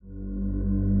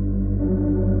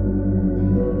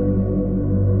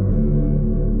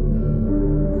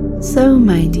So,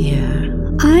 my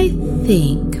dear, I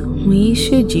think we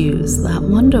should use that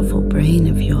wonderful brain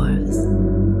of yours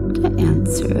to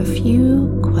answer a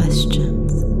few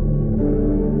questions.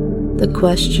 The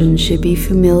questions should be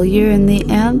familiar and the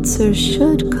answers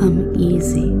should come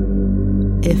easy.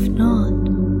 If not,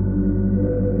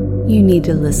 you need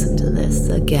to listen to this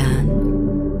again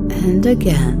and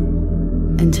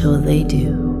again until they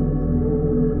do.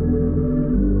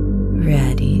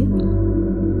 Ready?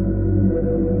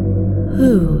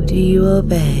 Who do you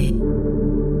obey?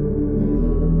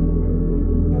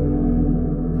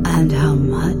 And how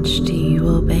much do you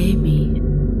obey me?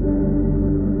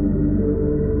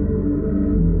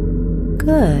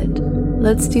 Good.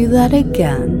 Let's do that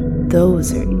again.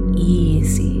 Those are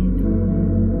easy.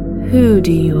 Who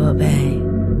do you obey?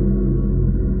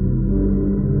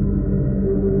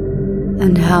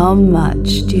 And how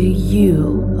much do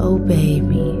you obey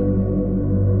me?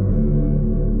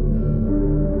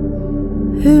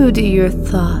 Who do your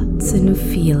thoughts and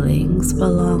feelings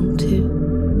belong to?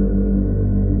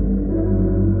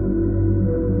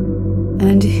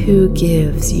 And who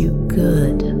gives you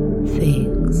good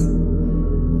things?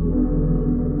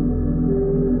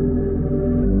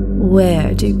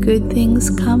 Where do good things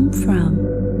come from?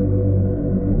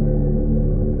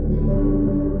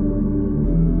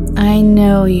 I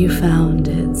know you found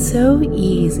it so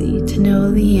easy to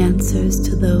know the answers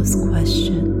to those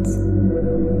questions.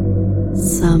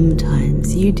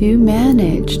 Sometimes you do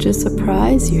manage to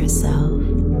surprise yourself,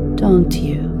 don't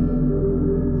you?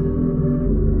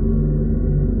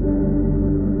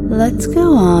 Let's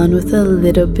go on with a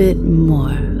little bit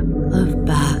more of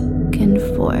back and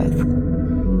forth.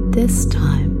 This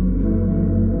time,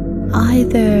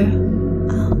 either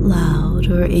out loud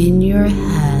or in your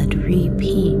head,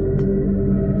 repeat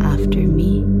after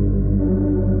me.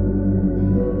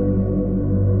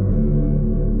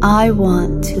 I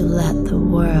want to let the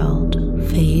world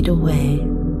fade away.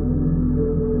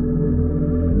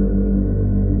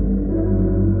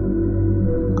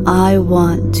 I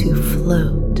want to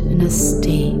float in a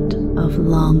state of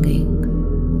longing.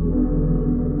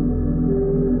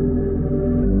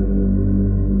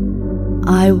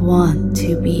 I want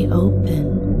to be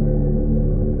open.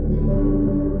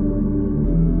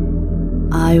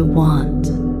 I want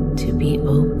to be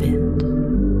opened.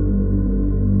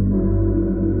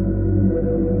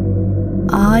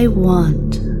 I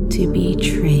want to be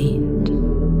trained.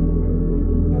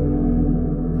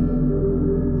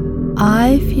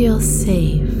 I feel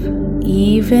safe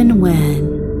even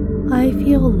when I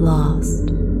feel lost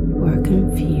or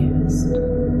confused.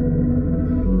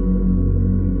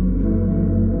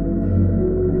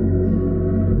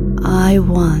 I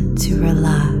want to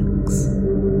relax.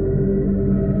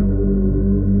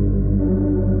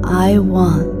 I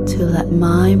want to let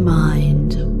my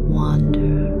mind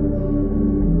wander.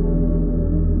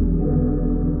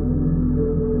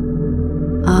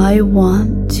 I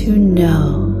want to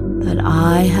know that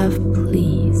I have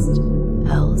pleased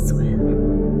Elswith.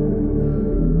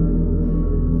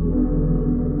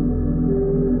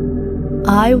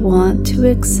 I want to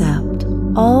accept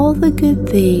all the good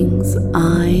things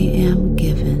I am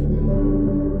given.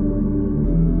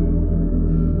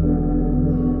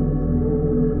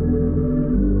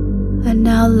 And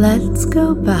now let's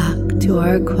go back to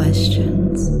our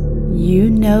questions. You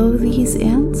know these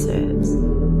answers.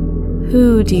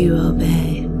 Who do you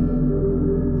obey?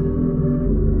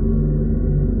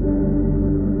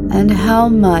 And how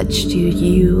much do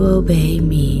you obey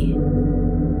me?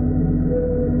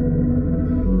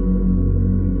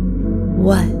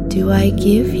 What do I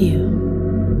give you?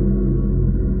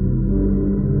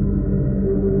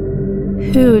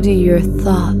 Who do your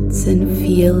thoughts and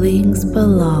feelings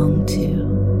belong to?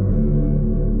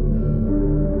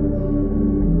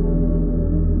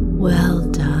 Well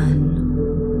done.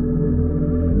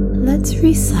 Let's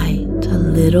recite a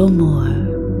little more.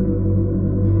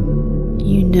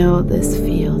 You know this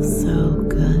feels so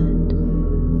good.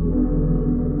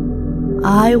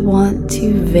 I want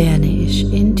to vanish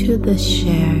into the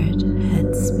shared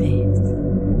headspace.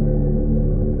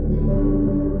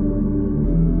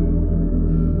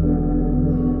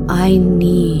 I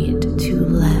need to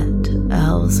let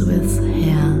Elswith's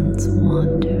hands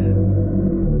wander.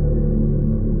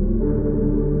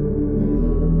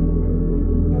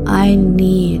 I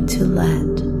need to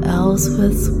let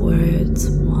Elswith's words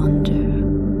wander.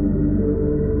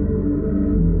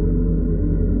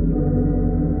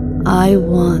 I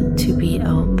want to be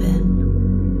open.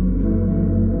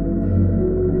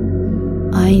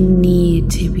 I need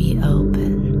to be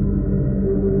open.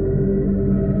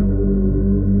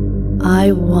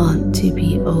 I want to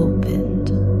be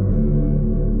opened.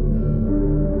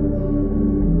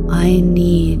 I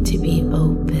need to be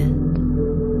opened.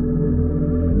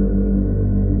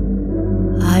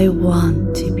 I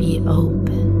want to be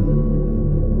open.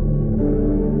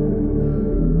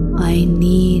 I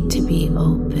need to be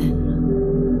open.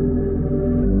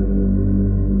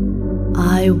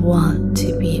 I want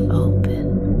to be open.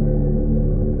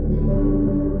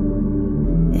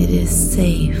 It is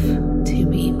safe to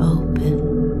be open.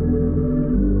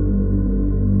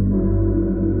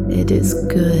 It is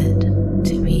good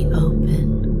to be open.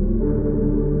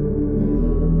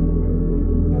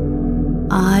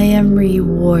 I am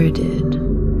rewarded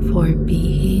for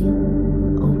being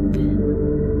open.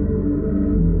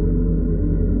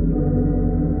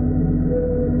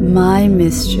 My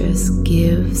mistress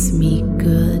gives me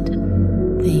good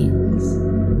things.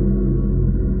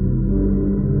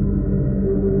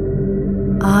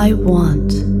 I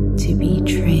want to be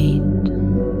trained.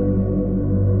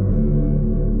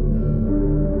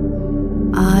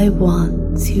 I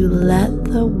want to let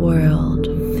the world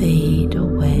fade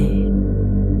away.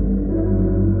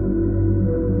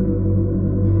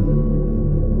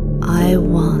 I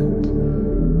want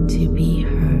to be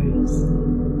hers.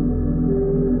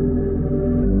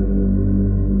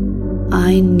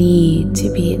 I need to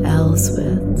be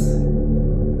Elswith's.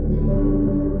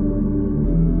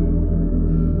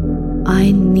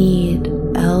 I need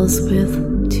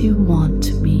Elswith to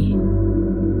want me.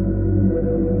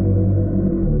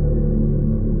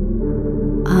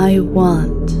 I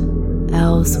want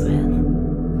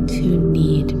Elswith to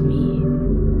need me.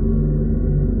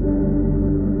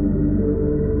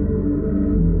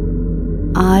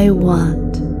 I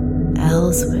want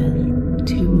Elswith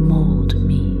to mold